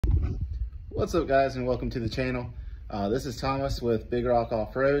What's up, guys, and welcome to the channel. This is Thomas with Big Rock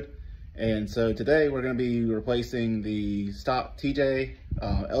Off-Road, and so today we're going to be replacing the stock TJ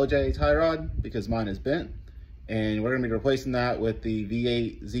LJ tie rod because mine is bent, and we're going to be replacing that with the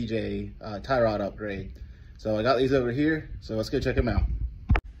V8 ZJ tie rod upgrade. So I got these over here, so let's go check them out.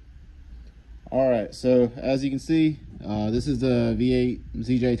 Alright, so as you can see, this is the V8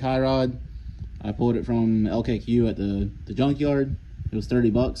 ZJ tie rod. I pulled it from LKQ at the junkyard. It was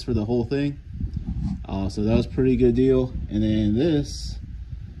 30 bucks for the whole thing. So that was a pretty good deal. And then this,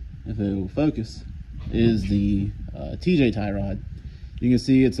 if it will focus, is the TJ tie rod. You can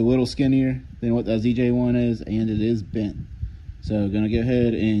see it's a little skinnier than what that ZJ one is, and it is bent. So gonna go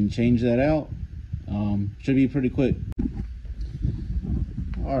ahead and change that out. Should be pretty quick.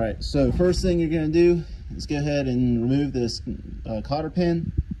 All right, so first thing you're gonna do is go ahead and remove this cotter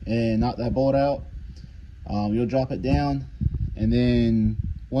pin and knock that bolt out. You'll drop it down, and then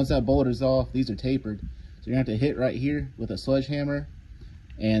once that bolt is off, these are tapered, so you're gonna have to hit right here with a sledgehammer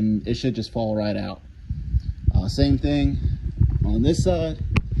and it should just fall right out. Same thing on this side.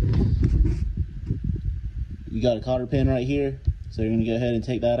 You got a cotter pin right here, so you're gonna go ahead and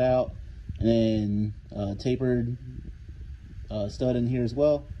take that out, and then tapered stud in here as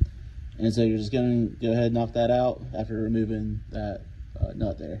well. And so you're just gonna go ahead and knock that out after removing that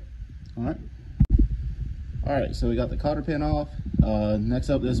nut there. All right, so we got the cotter pin off. Next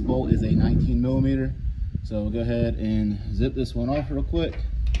up, this bolt is a 19 millimeter. So we'll go ahead and zip this one off real quick.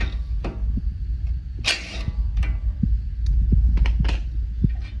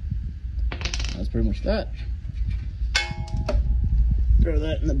 That's pretty much that. Throw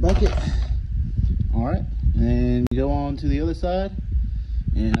that in the bucket. All right, and then we go on to the other side,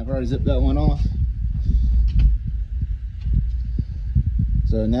 and I've already zipped that one off.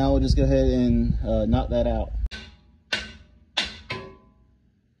 So now we'll just go ahead and knock that out.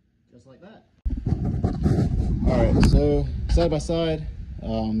 Just like that. All right, so side by side,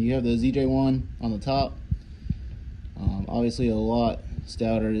 you have the ZJ one on the top. Obviously a lot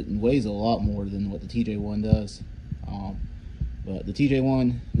stouter, it weighs a lot more than what the TJ one does. But the TJ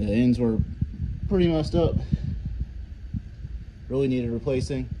one, the ends were pretty messed up. Really needed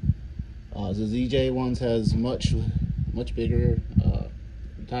replacing. The ZJ ones has much bigger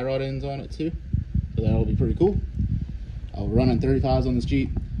tie rod ends on it too, so that'll be pretty cool. We're running 35s on this Jeep,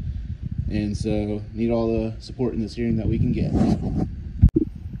 and so need all the support in the steering that we can get.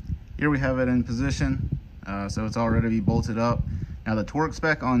 Here we have it in position, so it's all ready to be bolted up. Now the torque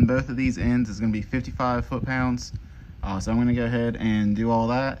spec on both of these ends is going to be 55 foot-pounds, so I'm going to go ahead and do all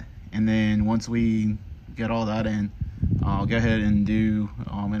that, and then once we get all that in, I'll go ahead and do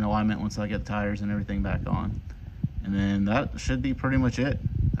an alignment once I get the tires and everything back on. And then that should be pretty much it.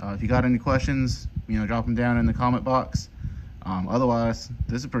 If you got any questions, drop them down in the comment box. Otherwise,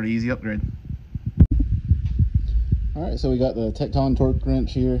 this is a pretty easy upgrade. All right, so we got the Tecton torque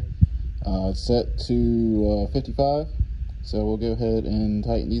wrench here. It's set to 55. So we'll go ahead and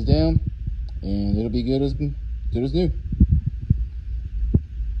tighten these down, and it'll be good as new.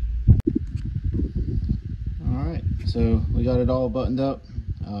 All right, so we got it all buttoned up,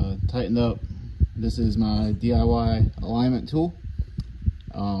 tightened up. This is my DIY alignment tool.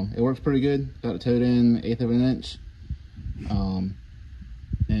 It works pretty good. Got it towed in 1/8 of an inch, and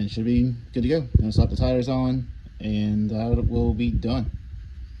it should be good to go. Gonna slap the tires on, and that will be done.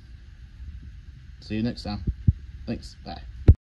 See you next time. Thanks. Bye.